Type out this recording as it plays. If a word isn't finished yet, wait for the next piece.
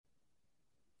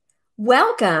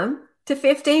Welcome to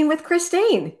 15 with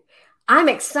Christine. I'm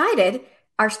excited.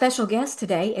 Our special guest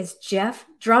today is Jeff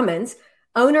Drummonds,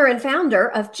 owner and founder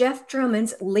of Jeff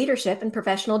Drummonds Leadership and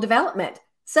Professional Development.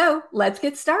 So let's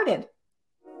get started.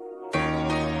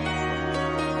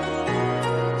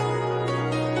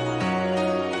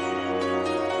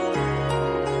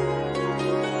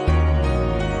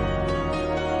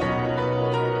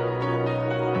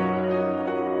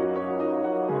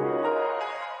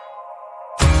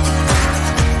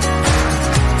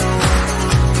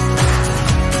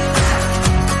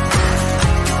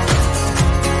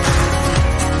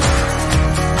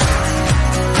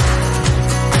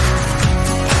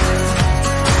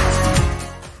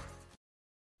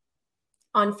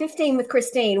 On 15 with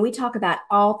Christine, we talk about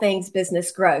all things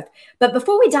business growth. But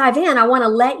before we dive in, I want to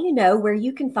let you know where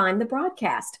you can find the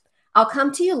broadcast. I'll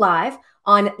come to you live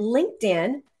on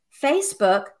LinkedIn,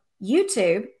 Facebook,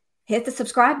 YouTube. Hit the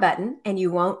subscribe button and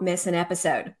you won't miss an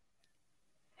episode.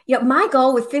 My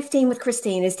goal with 15 with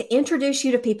Christine is to introduce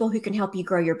you to people who can help you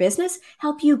grow your business,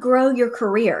 help you grow your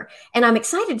career. And I'm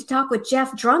excited to talk with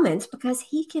Jeff Drummonds because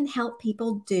he can help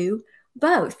people do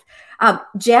both.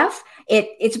 Jeff,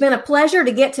 it's been a pleasure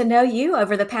to get to know you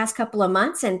over the past couple of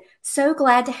months, and so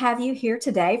glad to have you here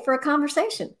today for a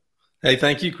conversation. Hey,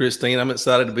 thank you, Christine. I'm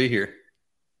excited to be here.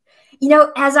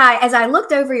 As I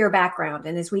looked over your background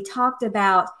and as we talked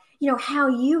about, how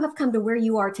you have come to where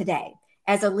you are today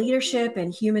as a leadership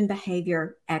and human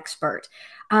behavior expert,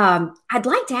 I'd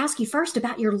like to ask you first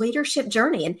about your leadership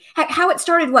journey and how it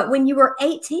started, when you were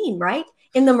 18, right?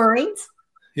 In the Marines?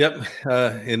 Yep.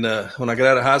 When I got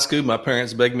out of high school, my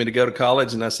parents begged me to go to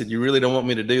college, and I said, "You really don't want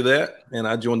me to do that?" And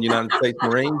I joined the United States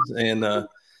Marines, and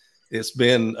it's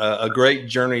been a great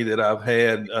journey that I've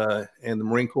had, and the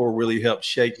Marine Corps really helped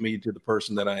shape me to the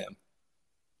person that I am.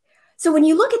 So when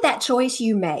you look at that choice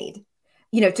you made,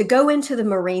 to go into the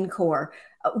Marine Corps,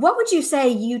 what would you say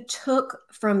you took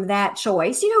from that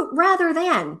choice, rather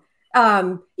than,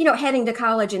 heading to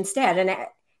college instead?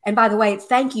 And by the way,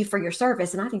 thank you for your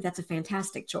service. And I think that's a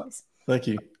fantastic choice. Thank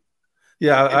you.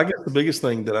 Yeah, I guess the biggest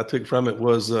thing that I took from it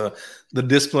was the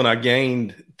discipline I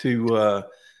gained to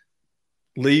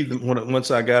leave once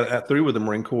I got through with the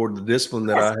Marine Corps, the discipline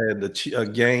that I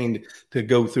had gained to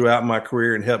go throughout my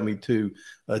career and help me to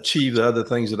achieve the other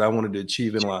things that I wanted to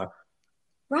achieve in life.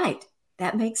 Right.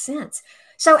 That makes sense.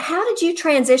 So how did you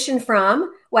transition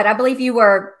from what I believe you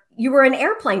were an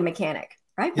airplane mechanic?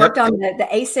 Right? Worked on the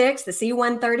A6, the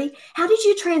C-130. How did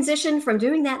you transition from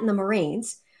doing that in the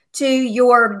Marines to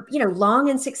your, long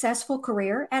and successful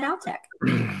career at Altec?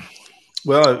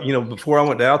 Well, before I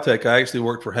went to Altec, I actually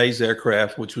worked for Hayes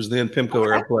Aircraft, which was then Pimco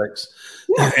Airplex.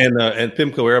 Yeah. And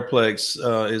Pimco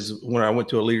Airplex is when I went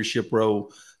to a leadership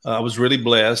role. I was really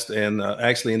blessed and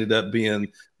actually ended up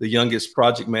being the youngest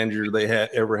project manager they had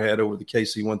ever had over the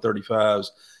KC-135s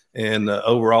and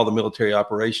over all the military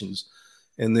operations.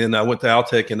 And then I went to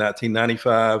Altec in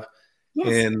 1995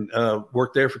 and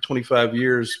worked there for 25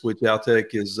 years, which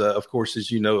Altec is, of course, as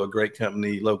you know, a great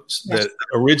company that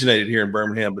originated here in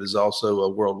Birmingham, but is also a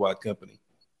worldwide company.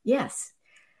 Yes.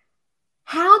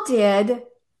 How did,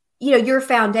 your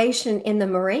foundation in the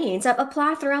Marines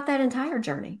apply throughout that entire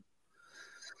journey?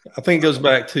 I think it goes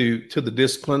back to the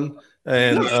discipline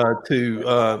and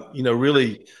to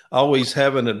really always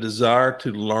having a desire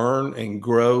to learn and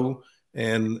grow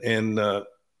and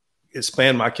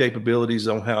expand my capabilities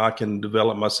on how I can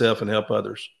develop myself and help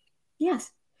others.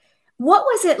 Yes. What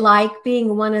was it like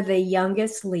being one of the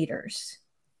youngest leaders,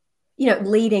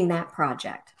 leading that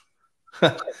project?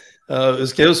 It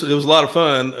was a lot of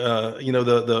fun.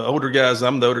 The older guys,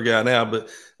 I'm the older guy now, but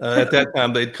at that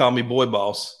time they'd call me boy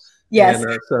boss. Yes.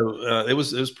 And so it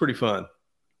was pretty fun.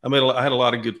 I had a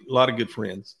lot of good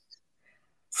friends.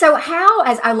 So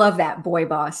as I love that, boy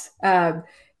boss,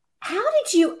 how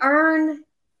did you earn,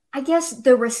 I guess,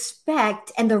 the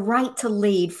respect and the right to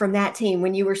lead from that team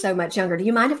when you were so much younger? Do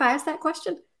you mind if I ask that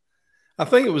question? I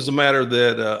think it was a matter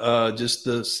that just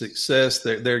the success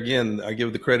there again, I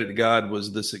give the credit to God,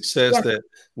 was the success that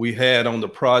we had on the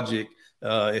project.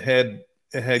 It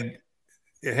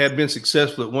had been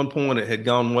successful at one point. It had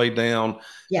gone way down,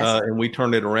 and we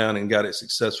turned it around and got it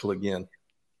successful again.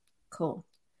 Cool.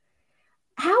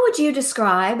 How would you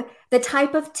describe the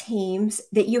type of teams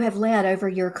that you have led over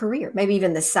your career? Maybe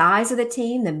even the size of the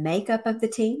team, the makeup of the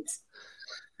teams?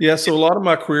 Yeah, so a lot of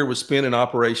my career was spent in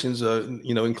operations,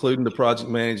 including the project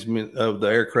management of the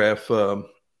aircraft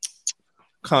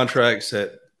contracts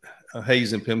at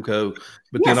Hayes and Pimco,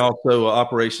 but then also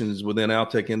operations within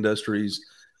Altec Industries.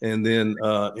 And then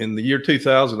in the year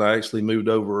 2000, I actually moved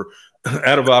over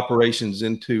out of operations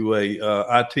into a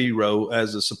IT role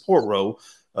as a support role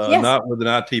Yes. not with an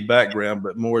IT background,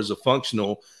 but more as a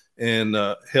functional, and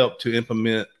helped to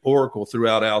implement Oracle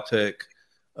throughout Altec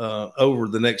over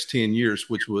the next 10 years,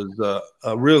 which was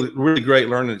a really, really great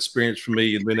learning experience for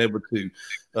me, and being able to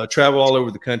travel all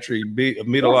over the country,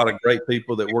 meet a lot of great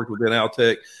people that worked within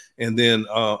Altec, and then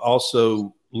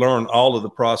also learn all of the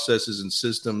processes and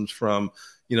systems from,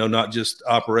 not just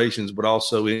operations, but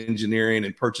also engineering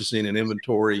and purchasing and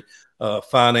inventory,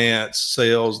 finance,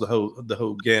 sales, the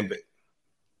whole gambit.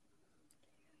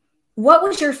 What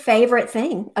was your favorite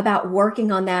thing about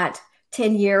working on that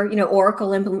 10-year,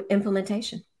 Oracle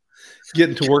implementation?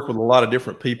 Getting to work with a lot of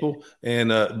different people, and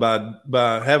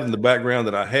by having the background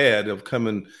that I had of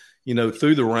coming,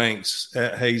 through the ranks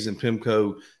at Hayes and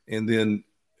PIMCO, and then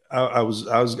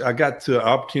I got to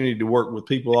opportunity to work with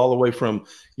people all the way from,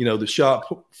 the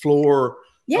shop floor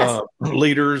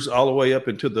leaders all the way up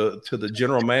into the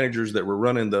general managers that were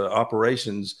running the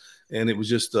operations. And it was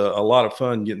just a lot of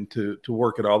fun getting to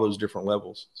work at all those different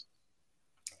levels.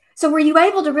 So were you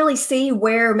able to really see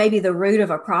where maybe the root of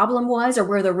a problem was, or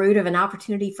where the root of an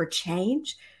opportunity for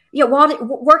change? While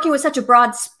working with such a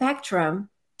broad spectrum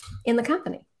in the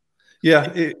company.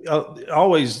 Yeah,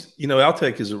 always,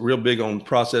 Altec is real big on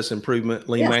process improvement,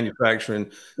 lean manufacturing,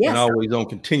 and always on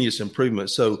continuous improvement.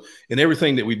 So in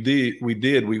everything that we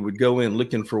did, we would go in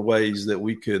looking for ways that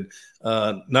we could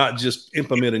not just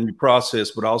implement a new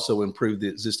process, but also improve the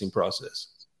existing process.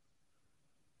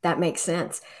 That makes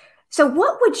sense. So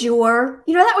what would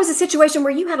that was a situation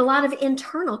where you had a lot of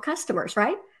internal customers,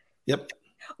 right? Yep.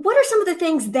 What are some of the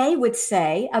things they would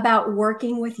say about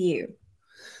working with you?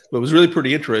 But it was really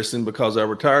pretty interesting because I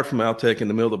retired from Altec in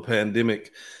the middle of the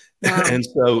pandemic. Wow. And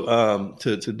so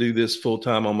to do this full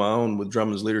time on my own with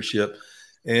Drummonds leadership.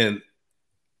 And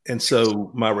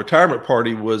so my retirement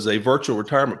party was a virtual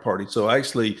retirement party. So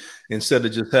actually, instead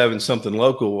of just having something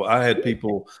local, I had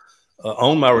people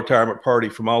on my retirement party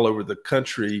from all over the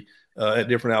country at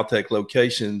different Altec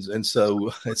locations. And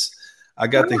so I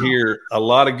got to hear a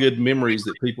lot of good memories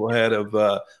that people had of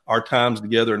our times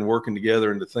together and working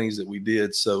together and the things that we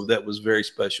did. So that was very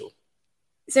special.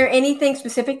 Is there anything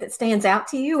specific that stands out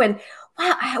to you? And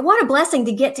wow, what a blessing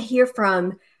to get to hear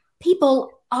from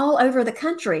people all over the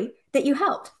country that you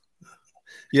helped.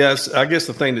 Yes, I guess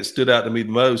the thing that stood out to me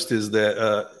the most is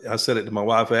that I said it to my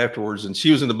wife afterwards, and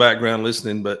she was in the background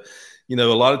listening. But, a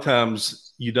lot of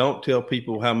times you don't tell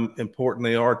people how important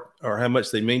they are or how much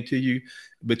they mean to you,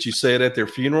 but you say it at their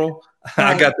funeral.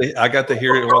 Right. I got to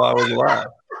hear it while I was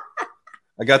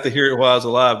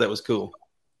alive. That was cool.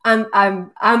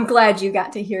 I'm glad you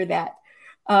got to hear that.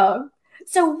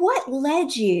 So what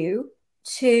led you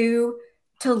to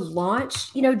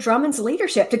launch, Drummonds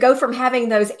leadership, to go from having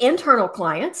those internal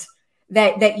clients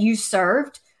that you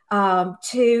served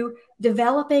to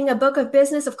developing a book of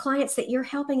business of clients that you're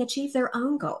helping achieve their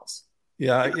own goals?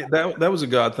 Yeah, that was a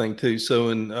God thing too. So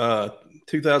in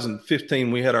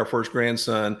 2015, we had our first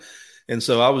grandson. And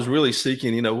so I was really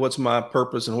seeking, what's my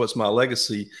purpose and what's my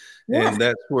legacy? Yes. And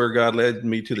that's where God led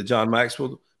me to the John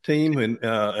Maxwell team.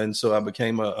 And so I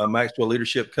became a Maxwell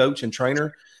leadership coach and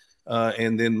trainer.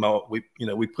 And then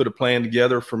we put a plan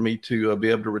together for me to be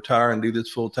able to retire and do this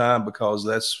full time, because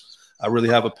I really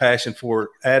have a passion for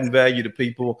adding value to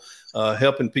people,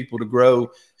 helping people to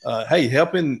grow.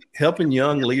 Helping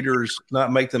young leaders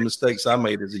not make the mistakes I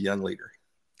made as a young leader.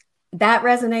 That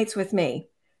resonates with me,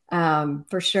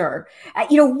 for sure.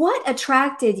 What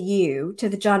attracted you to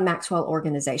the John Maxwell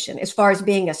organization as far as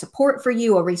being a support for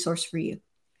you, a resource for you?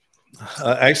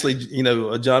 Actually,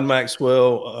 John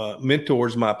Maxwell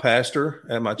mentors my pastor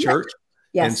at my church.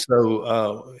 Yes. And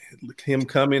so him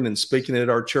coming and speaking at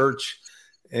our church,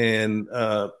 and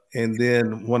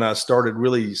then when I started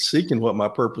really seeking what my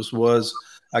purpose was,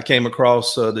 I came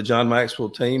across the John Maxwell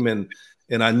team, and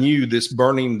I knew this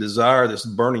burning desire, this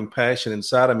burning passion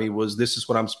inside of me was, this is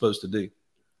what I'm supposed to do.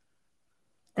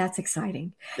 That's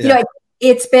exciting. Yeah.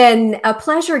 It's been a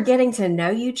pleasure getting to know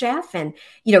you, Jeff, and,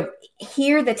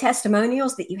 hear the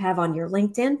testimonials that you have on your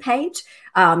LinkedIn page,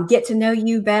 get to know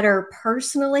you better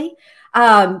personally.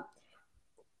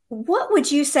 What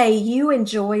would you say you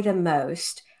enjoy the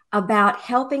most about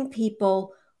helping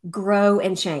people grow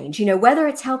and change? Whether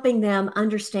it's helping them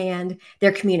understand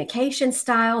their communication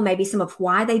style, maybe some of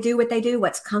why they do what they do,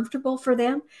 what's comfortable for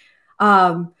them,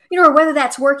 or whether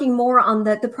that's working more on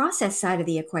the process side of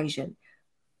the equation.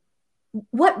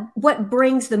 What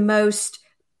brings the most,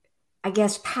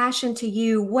 passion to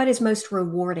you? What is most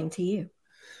rewarding to you?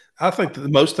 I think the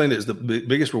most thing that's the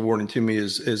biggest rewarding to me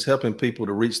is helping people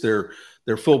to reach their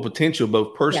full potential,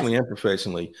 both personally and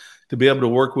professionally, to be able to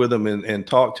work with them and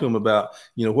talk to them about,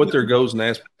 what their goals and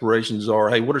aspirations are.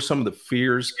 Hey, what are some of the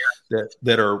fears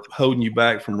that are holding you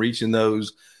back from reaching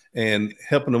those, and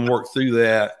helping them work through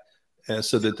that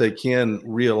so that they can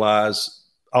realize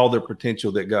all their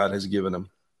potential that God has given them.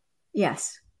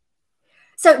 Yes.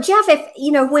 So Jeff,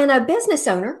 when a business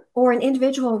owner or an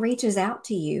individual reaches out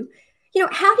to you,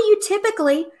 how do you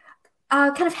typically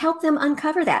kind of help them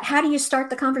uncover that? How do you start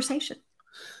the conversation?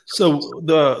 So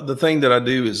the thing that I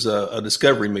do is a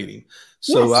discovery meeting.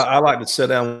 So yes. I like to sit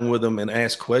down with them and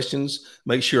ask questions,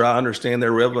 make sure I understand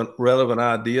their relevant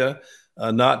idea,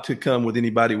 not to come with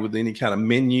anybody with any kind of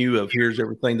menu of here's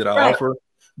everything that I offer,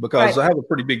 because I have a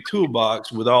pretty big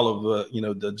toolbox with all of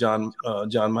the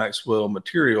John Maxwell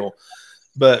material,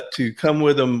 but to come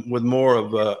with them with more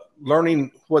of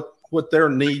learning what their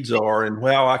needs are and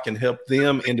how I can help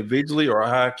them individually, or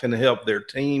how I can help their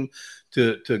team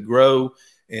to grow.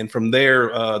 And from there,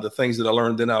 the things that I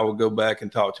learned, then I will go back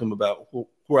and talk to them about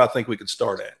where I think we could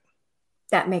start at.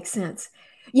 That makes sense.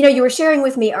 You were sharing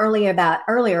with me earlier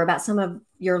about some of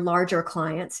your larger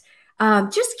clients.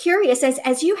 Just curious,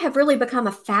 as you have really become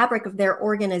a fabric of their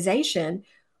organization,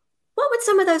 what would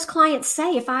some of those clients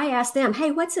say if I asked them,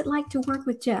 hey, what's it like to work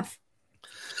with Jeff?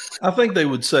 I think they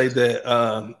would say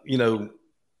that,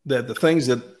 that the things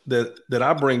that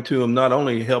I bring to them not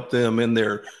only help them in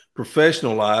their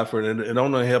professional life, or it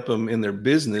only help them in their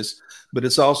business, but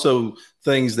it's also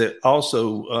things that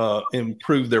also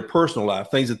improve their personal life,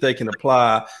 things that they can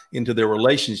apply into their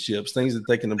relationships, things that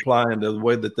they can apply into the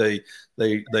way that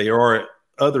they are at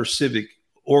other civic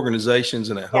organizations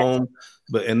and at home,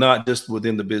 and not just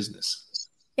within the business.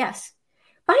 Yes.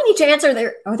 By any chance,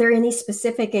 are there any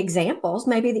specific examples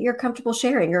maybe that you're comfortable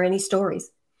sharing, or any stories?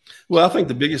 Well, I think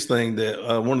the biggest thing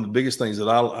one of the biggest things that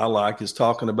I like is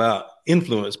talking about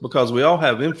influence, because we all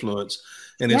have influence,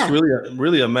 and it's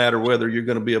really a matter whether you're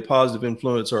going to be a positive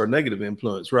influence or a negative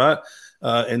influence, right?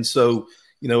 And so,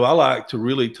 I like to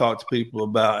really talk to people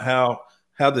about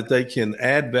how that they can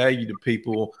add value to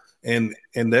people, and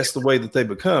that's the way that they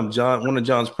become. One of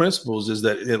John's principles is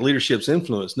that leadership's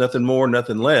influence, nothing more,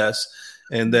 nothing less,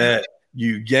 and that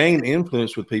you gain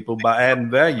influence with people by adding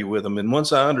value with them. And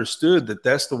once I understood that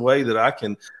that's the way that I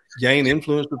can gain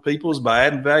influence with people, is by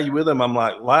adding value with them, I'm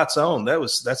like, lights on.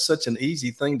 That's such an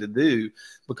easy thing to do,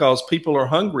 because people are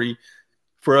hungry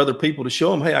for other people to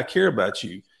show them, hey, I care about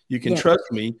you. You can trust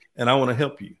me, and I want to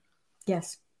help you.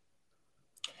 Yes.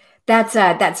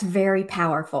 That's very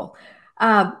powerful.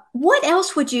 What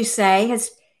else would you say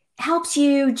helps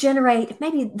you generate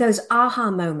maybe those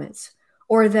aha moments,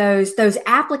 or those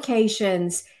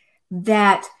applications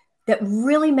that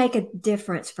really make a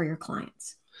difference for your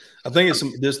clients? I think it's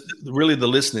just really the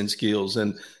listening skills,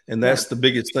 and that's the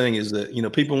biggest thing, is that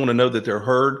people want to know that they're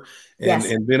heard,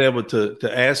 and being able to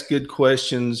ask good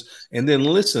questions, and then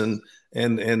listen,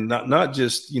 and not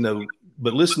just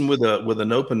but listen with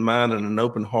an open mind and an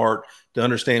open heart to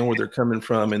understand where they're coming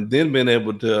from, and then being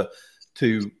able to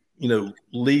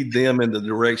lead them in the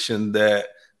direction that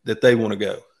they want to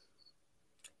go.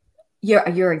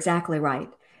 You're exactly right.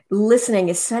 Listening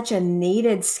is such a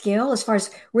needed skill as far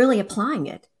as really applying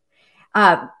it.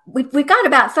 We've got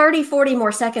about 30, 40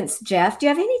 more seconds, Jeff. Do you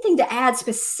have anything to add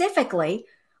specifically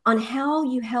on how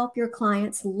you help your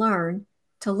clients learn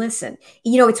to listen?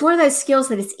 It's one of those skills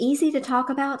that it's easy to talk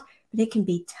about, but it can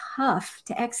be tough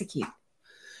to execute.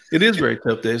 It is very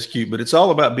tough to execute, but it's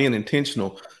all about being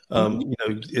intentional.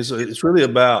 It's really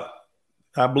about,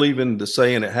 I believe in the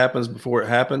saying, it happens before it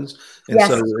happens. And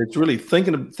so it's really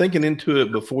thinking into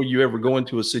it before you ever go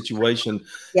into a situation,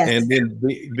 and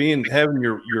then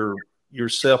having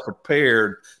yourself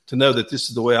prepared to know that this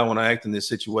is the way I want to act in this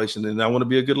situation. And I want to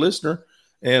be a good listener,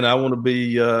 and I want to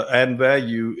be adding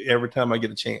value every time I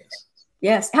get a chance.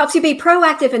 Yes. Helps you be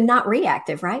proactive and not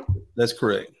reactive, right? That's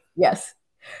correct. Yes.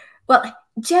 Well,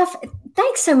 Jeff,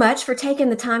 thanks so much for taking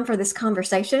the time for this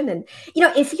conversation. And,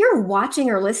 if you're watching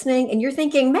or listening and you're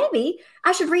thinking, maybe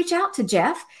I should reach out to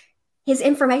Jeff, his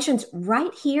information's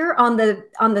right here on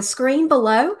the screen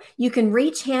below. You can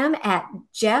reach him at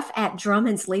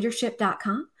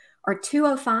jeff@drummondsleadership.com or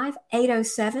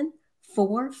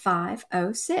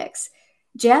 205-807-4506.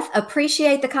 Jeff,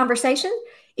 appreciate the conversation.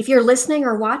 If you're listening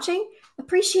or watching,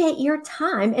 appreciate your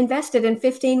time invested in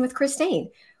 15 with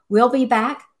Christine. We'll be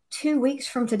back 2 weeks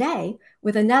from today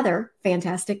with another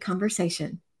fantastic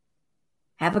conversation.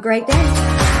 Have a great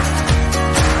day.